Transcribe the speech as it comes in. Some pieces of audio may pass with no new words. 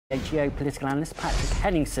geopolitical analyst Patrick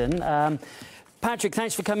Henningsen. Patrick,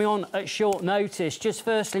 thanks for coming on at short notice. Just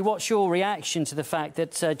firstly, what's your reaction to the fact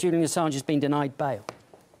that Julian Assange has been denied bail?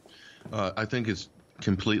 I think it's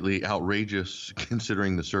completely outrageous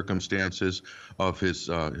considering the circumstances of his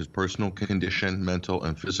personal condition, mental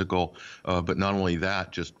and physical. But not only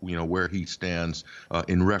that, just where he stands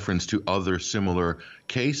in reference to other similar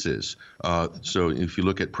cases. So if you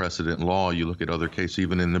look at precedent law, you look at other cases,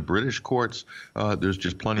 even in the British courts, there's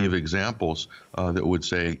just plenty of examples that would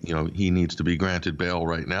say, he needs to be granted bail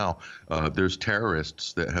right now. There's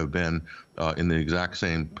terrorists that have been in the exact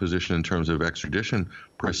same position in terms of extradition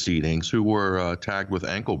proceedings who were tagged with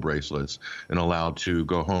ankle bracelets and allowed to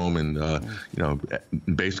go home and,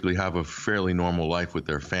 basically have a fairly normal life with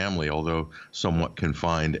their family, although somewhat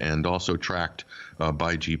confined and also tracked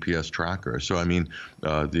by GPS tracker. So, I mean,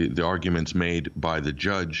 the arguments made by the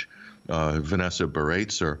judge, Vanessa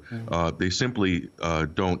Bareitzer, they simply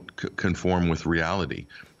don't conform with reality.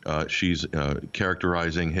 She's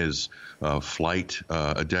characterizing his flight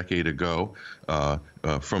a decade ago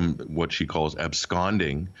from what she calls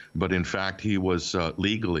absconding, but in fact he was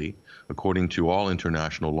legally, according to all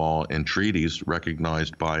international law and treaties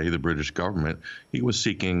recognized by the British government, he was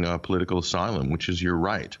seeking political asylum, which is your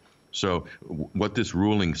right. So what this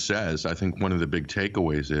ruling says, I think one of the big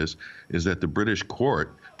takeaways is that the British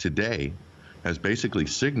court today has basically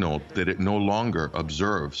signaled that it no longer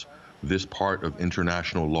observes this part of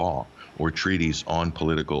international law or treaties on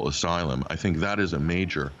political asylum. I think that is a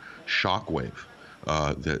major shockwave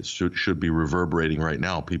that should be reverberating right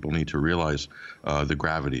now. People need to realize the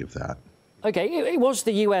gravity of that. OK, it was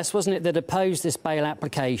the US, wasn't it, that opposed this bail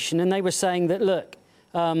application, and they were saying that, look,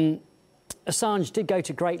 Assange did go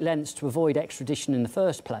to great lengths to avoid extradition in the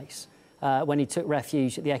first place when he took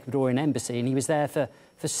refuge at the Ecuadorian embassy, and he was there for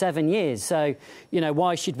 7 years. So,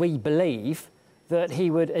 why should we believe that he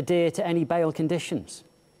would adhere to any bail conditions?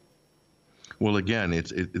 Well, again,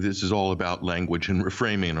 this is all about language and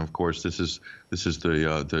reframing. And of course, this is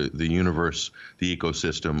the universe, the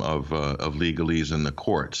ecosystem of legalese in the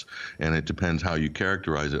courts, and it depends how you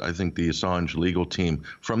characterize it. I think the Assange legal team,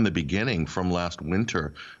 from the beginning, from last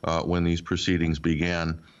winter, when these proceedings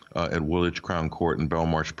began at Woolwich Crown Court and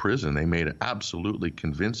Belmarsh Prison, they made an absolutely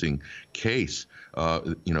convincing case,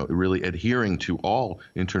 really adhering to all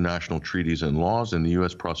international treaties and laws, and the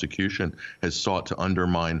U.S. prosecution has sought to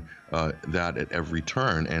undermine that at every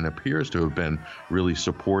turn, and appears to have been really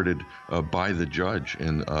supported by the judge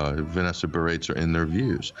and Vanessa Bareitzer in their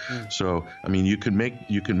views. So, I mean, you can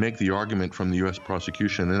make the argument from the U.S.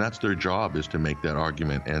 prosecution, and that's their job, is to make that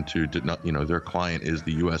argument, and to not, their client is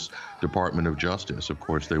the U.S. Department of Justice. Of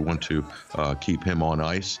course, they want to keep him on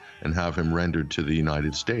ice and have him rendered to the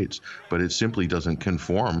United States, but it simply doesn't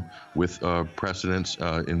conform with precedents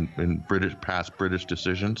in past British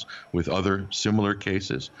decisions with other similar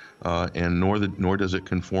cases. And nor does it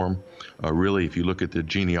conform, really, if you look at the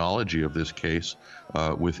genealogy of this case,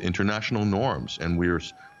 with international norms. And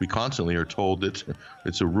we constantly are told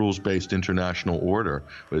it's a rules-based international order,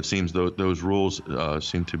 but it seems those rules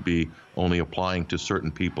seem to be only applying to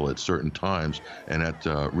certain people at certain times, and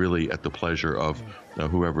really at the pleasure of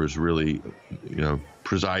whoever is really,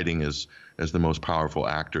 presiding as the most powerful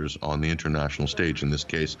actors on the international stage. In this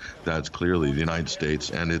case, that's clearly the United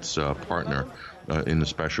States and its partner in the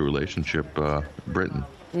special relationship, Britain.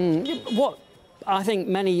 What I think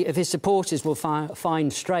many of his supporters will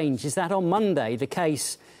find strange is that on Monday the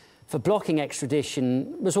case for blocking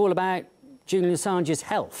extradition was all about Julian Assange's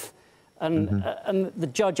health. And the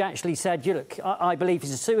judge actually said, look, I believe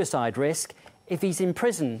he's a suicide risk if he's in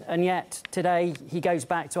prison. And yet today he goes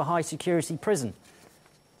back to a high-security prison.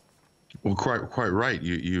 Well, quite right.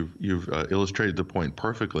 You've illustrated the point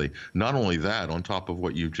perfectly. Not only that, on top of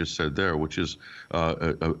what you've just said there, which is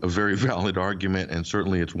a very valid argument, and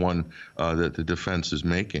certainly it's one that the defense is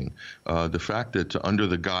making. The fact that under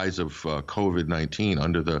the guise of COVID-19,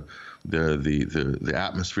 under the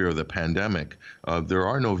atmosphere of the pandemic, there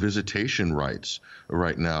are no visitation rights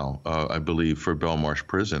right now, I believe, for Belmarsh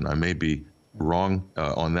Prison. I may be wrong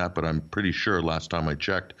on that, but I'm pretty sure last time I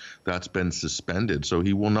checked that's been suspended. So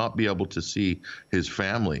he will not be able to see his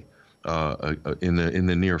family in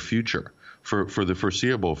the near future. For the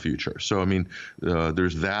foreseeable future. So, I mean,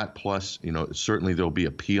 there's that, plus, certainly there'll be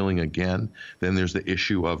appealing again. Then there's the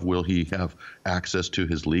issue of, will he have access to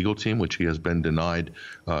his legal team, which he has been denied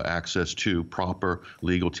access to, proper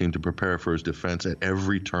legal team to prepare for his defense at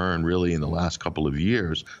every turn, really, in the last couple of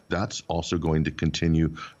years. That's also going to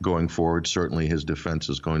continue going forward. Certainly his defense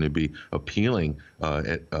is going to be appealing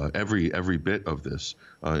at every bit of this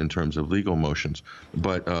in terms of legal motions.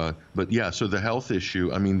 But yeah, so the health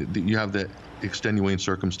issue, I mean, you have the extenuating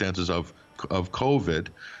circumstances of COVID,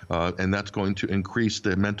 and that's going to increase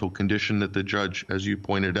the mental condition that the judge, as you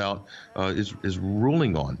pointed out, is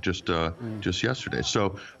ruling on just yesterday.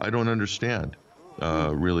 So I don't understand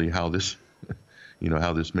really how this,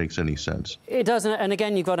 how this makes any sense. It doesn't. And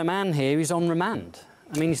again, you've got a man here who's on remand.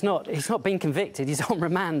 I mean, he's not been convicted. He's on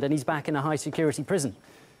remand and he's back in a high security prison.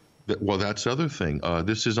 Well, that's the other thing.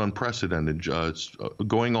 This is unprecedented. It's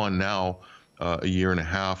going on now a year and a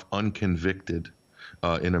half unconvicted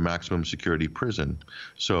in a maximum security prison.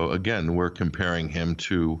 So again, we're comparing him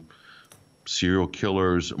to serial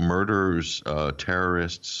killers, murderers,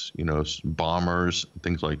 terrorists, bombers,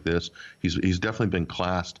 things like this. He's definitely been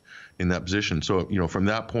classed in that position. So, from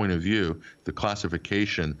that point of view, the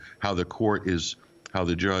classification, how the court is, how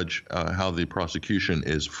the judge, how the prosecution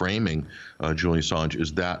is framing Julian Assange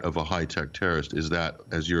is that of a high-tech terrorist, is that,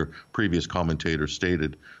 as your previous commentator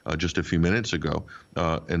stated just a few minutes ago,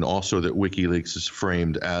 and also that WikiLeaks is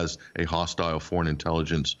framed as a hostile foreign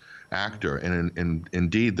intelligence actor. And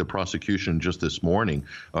indeed, the prosecution just this morning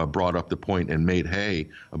brought up the point and made hay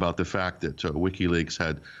about the fact that WikiLeaks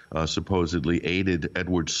had supposedly aided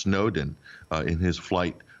Edward Snowden in his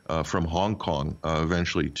flight from Hong Kong,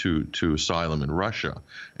 eventually to asylum in Russia,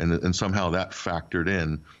 and somehow that factored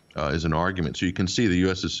in as an argument. So you can see the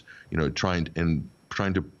U.S. is,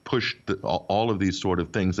 trying to push all of these sort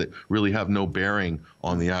of things that really have no bearing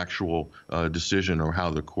on the actual decision or how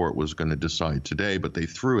the court was going to decide today, but they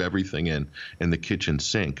threw everything in the kitchen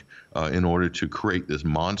sink in order to create this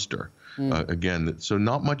monster. Again, so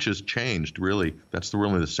not much has changed, really. That's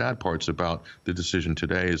really the sad parts about the decision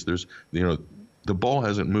today is there's, the ball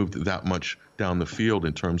hasn't moved that much down the field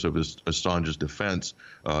in terms of Assange's defense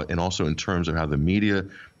and also in terms of how the media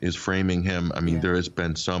is framing him. I mean, there has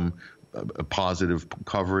been some positive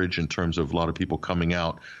coverage in terms of a lot of people coming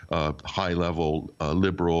out, high-level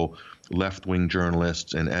liberal left-wing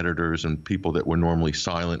journalists and editors and people that were normally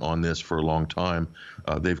silent on this for a long time.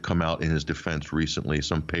 They've come out in his defense recently.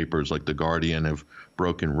 Some papers like The Guardian have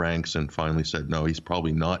broken ranks and finally said, no, he's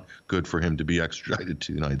probably not good for him to be extradited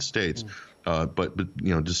to the United States. But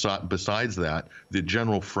besides that, the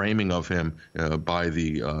general framing of him by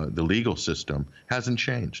the legal system hasn't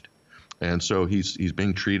changed, and so he's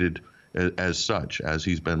being treated as such, as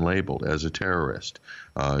he's been labeled as a terrorist,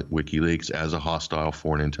 WikiLeaks as a hostile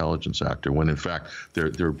foreign intelligence actor, when in fact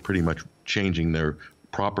they're pretty much changing their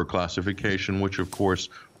proper classification, which of course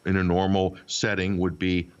in a normal setting would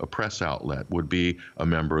be a press outlet, would be a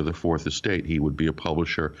member of the Fourth Estate. He would be a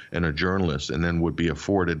publisher and a journalist, and then would be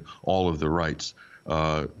afforded all of the rights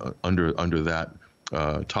under that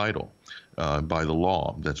title by the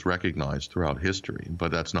law that's recognized throughout history. But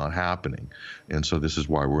that's not happening. And so this is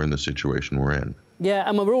why we're in the situation we're in. Yeah,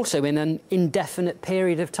 and we're also in an indefinite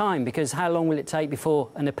period of time, because how long will it take before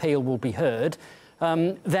an appeal will be heard?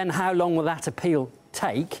 Then how long will that appeal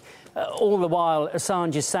take? All the while,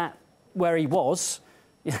 Assange is sat where he was,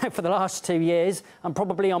 for the last 2 years, and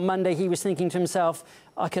probably on Monday he was thinking to himself,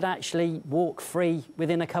 I could actually walk free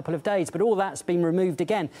within a couple of days. But all that's been removed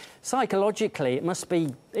again. Psychologically, it must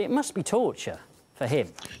be torture for him.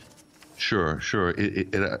 Sure.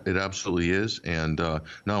 It absolutely is. And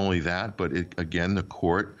not only that, but again, the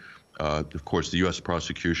court, of course, the U.S.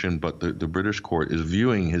 prosecution, but the British court is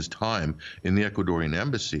viewing his time in the Ecuadorian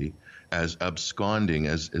embassy as absconding,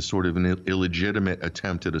 as sort of an illegitimate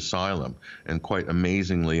attempt at asylum. And quite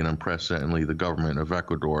amazingly and unprecedentedly, the government of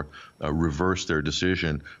Ecuador reversed their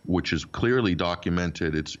decision, which is clearly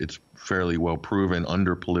documented. It's fairly well proven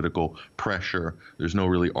under political pressure. There's no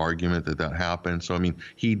really argument that happened. So, I mean,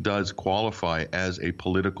 he does qualify as a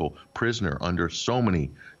political prisoner under so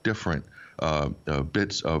many different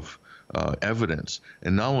bits of evidence.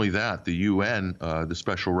 And not only that, the UN, the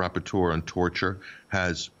Special Rapporteur on Torture,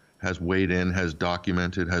 has weighed in, has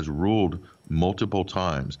documented, has ruled multiple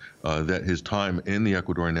times that his time in the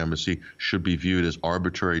Ecuadorian embassy should be viewed as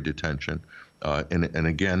arbitrary detention. And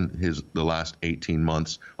again, the last 18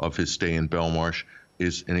 months of his stay in Belmarsh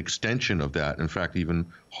is an extension of that. In fact, even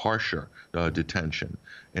harsher detention.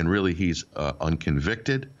 And really, he's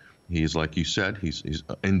unconvicted. He's, like you said, he's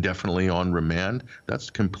indefinitely on remand.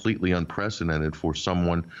 That's completely unprecedented for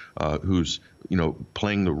someone who's,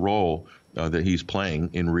 playing the role that he's playing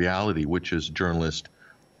in reality, which is journalist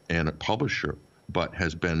and a publisher, but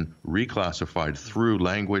has been reclassified through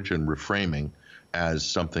language and reframing as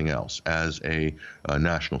something else, as a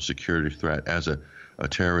national security threat, as a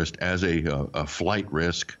terrorist, as a flight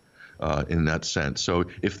risk in that sense. So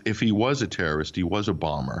if he was a terrorist, he was a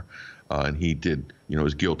bomber, and he did,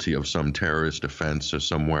 is guilty of some terrorist offense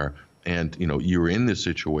somewhere And, you were in this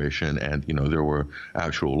situation, and, there were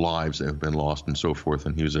actual lives that have been lost and so forth.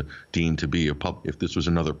 And he was deemed to be if this was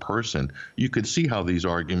another person, you could see how these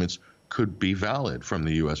arguments could be valid from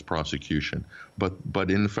the U.S. prosecution.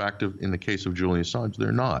 But in fact, in the case of Julian Assange,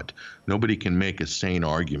 they're not. Nobody can make a sane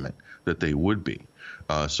argument that they would be.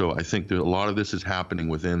 So I think that a lot of this is happening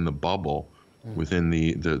within the bubble, within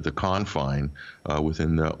the confine,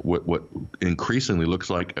 within what increasingly looks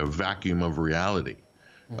like a vacuum of reality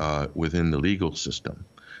within the legal system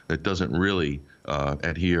that doesn't really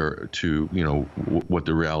adhere to what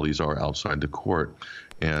the realities are outside the court.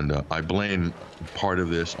 And I blame part of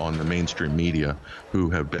this on the mainstream media,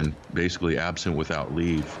 who have been basically absent without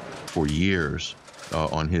leave for years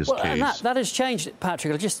on his case. And that has changed,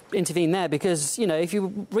 Patrick. I'll just intervene there because, if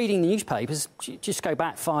you're reading the newspapers, just go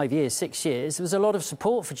back 5 years, 6 years, there was a lot of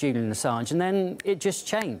support for Julian Assange, and then it just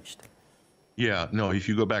changed. Yeah, no, if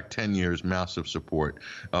you go back 10 years, massive support,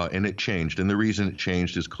 and it changed. And the reason it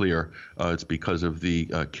changed is clear. It's because of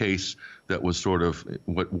the case that was sort of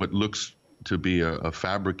what looks to be a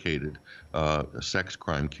fabricated sex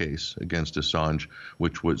crime case against Assange,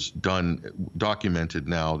 which was documented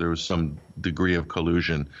now. There was some degree of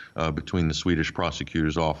collusion between the Swedish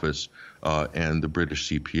prosecutor's office and the British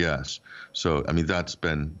CPS. So, I mean, that's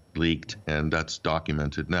been leaked and that's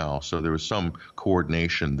documented now. So there was some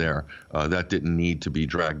coordination there. That didn't need to be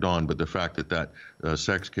dragged on, but the fact that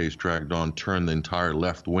sex case dragged on turned the entire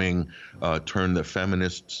left wing, turned the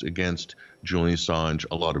feminists against Julian Assange,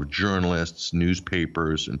 a lot of journalists,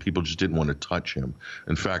 newspapers, and people just didn't want to touch him.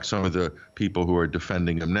 In fact, some of the people who are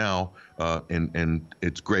defending him now, and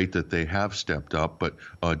it's great that they have stepped up, but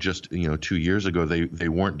just 2 years ago they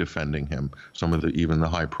weren't defending him. Some of even the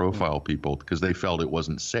high-profile people, because they felt it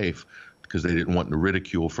wasn't safe, because they didn't want the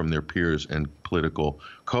ridicule from their peers and political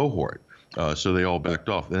cohort. So they all backed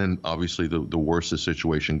off. And then, obviously, the worse the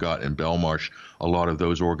situation got in Belmarsh, a lot of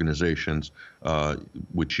those organizations,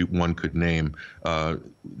 which one could name,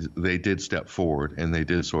 they did step forward and they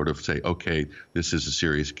did sort of say, okay, this is a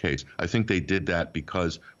serious case. I think they did that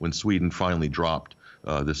because when Sweden finally dropped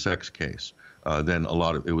the sex case, then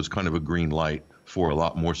it was kind of a green light for a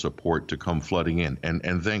lot more support to come flooding in.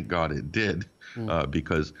 And thank God it did,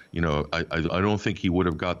 because, I don't think he would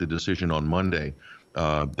have got the decision on Monday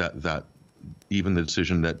that even the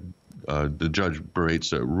decision that the Judge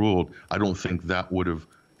Baretsa ruled, I don't think that would have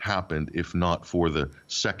happened if not for the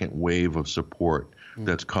second wave of support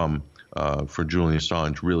that's come for Julian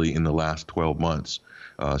Assange really in the last 12 months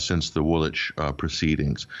since the Woolwich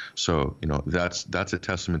proceedings. So, that's a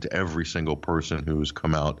testament to every single person who's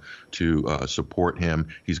come out to support him.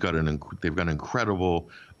 They've got an incredible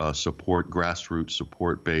grassroots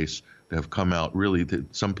support base. Have come out really.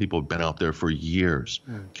 Some people have been out there for years,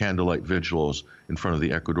 candlelight vigils in front of the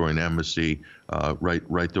Ecuadorian embassy,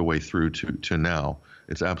 right their way through to now.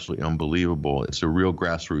 It's absolutely unbelievable. It's a real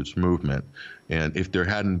grassroots movement. And if there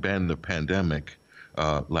hadn't been the pandemic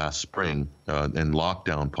last spring and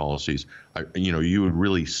lockdown policies, you would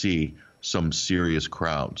really see some serious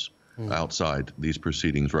crowds outside these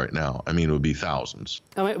proceedings right now. I mean, it would be thousands.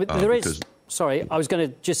 I mean, there is. Sorry, I was going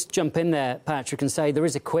to just jump in there, Patrick, and say there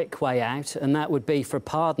is a quick way out, and that would be for a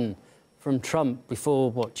pardon from Trump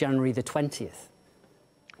before, January the 20th?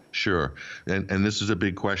 Sure. And this is a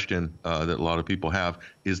big question that a lot of people have.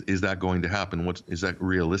 Is that going to happen? Is that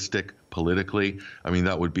realistic politically? I mean,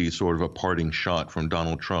 that would be sort of a parting shot from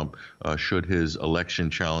Donald Trump should his election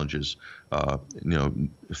challenges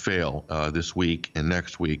fail this week and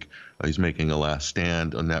next week. He's making a last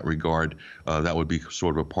stand on that regard. That would be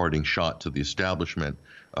sort of a parting shot to the establishment.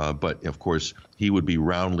 But, of course, he would be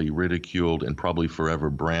roundly ridiculed and probably forever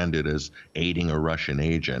branded as aiding a Russian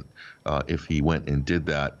agent if he went and did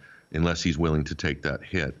that, unless he's willing to take that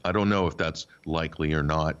hit. I don't know if that's likely or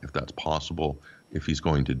not, if that's possible, if he's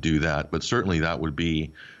going to do that. But certainly that would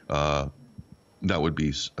be a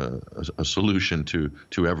solution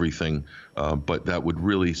to everything. But that would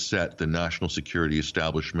really set the national security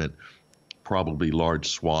establishment, probably large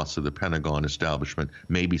swaths of the Pentagon establishment,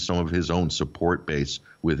 maybe some of his own support base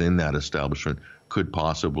within that establishment could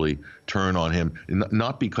possibly turn on him,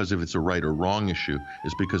 not because if it's a right or wrong issue,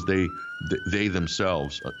 it's because they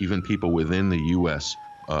themselves, even people within the U.S.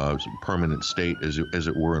 Permanent state, as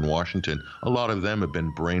it were, in Washington, a lot of them have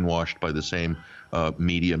been brainwashed by the same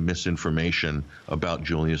media misinformation about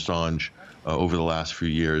Julian Assange over the last few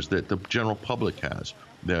years that the general public has.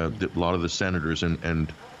 A lot of the senators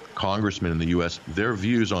and congressmen in the U.S., their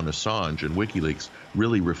views on Assange and WikiLeaks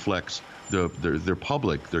really reflects their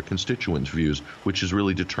public, their constituents' views, which is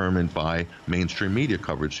really determined by mainstream media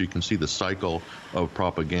coverage. So you can see the cycle of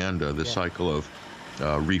propaganda, the cycle of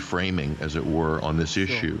reframing, as it were, on this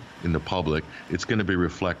issue in the public, it's going to be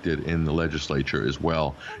reflected in the legislature as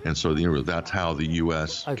well. And so that's how the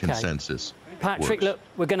U.S. consensus Patrick, works. look,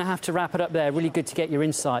 we're going to have to wrap it up there. Really good to get your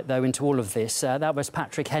insight, though, into all of this. That was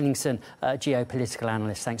Patrick Henningsen, geopolitical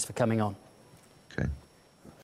analyst. Thanks for coming on. Okay.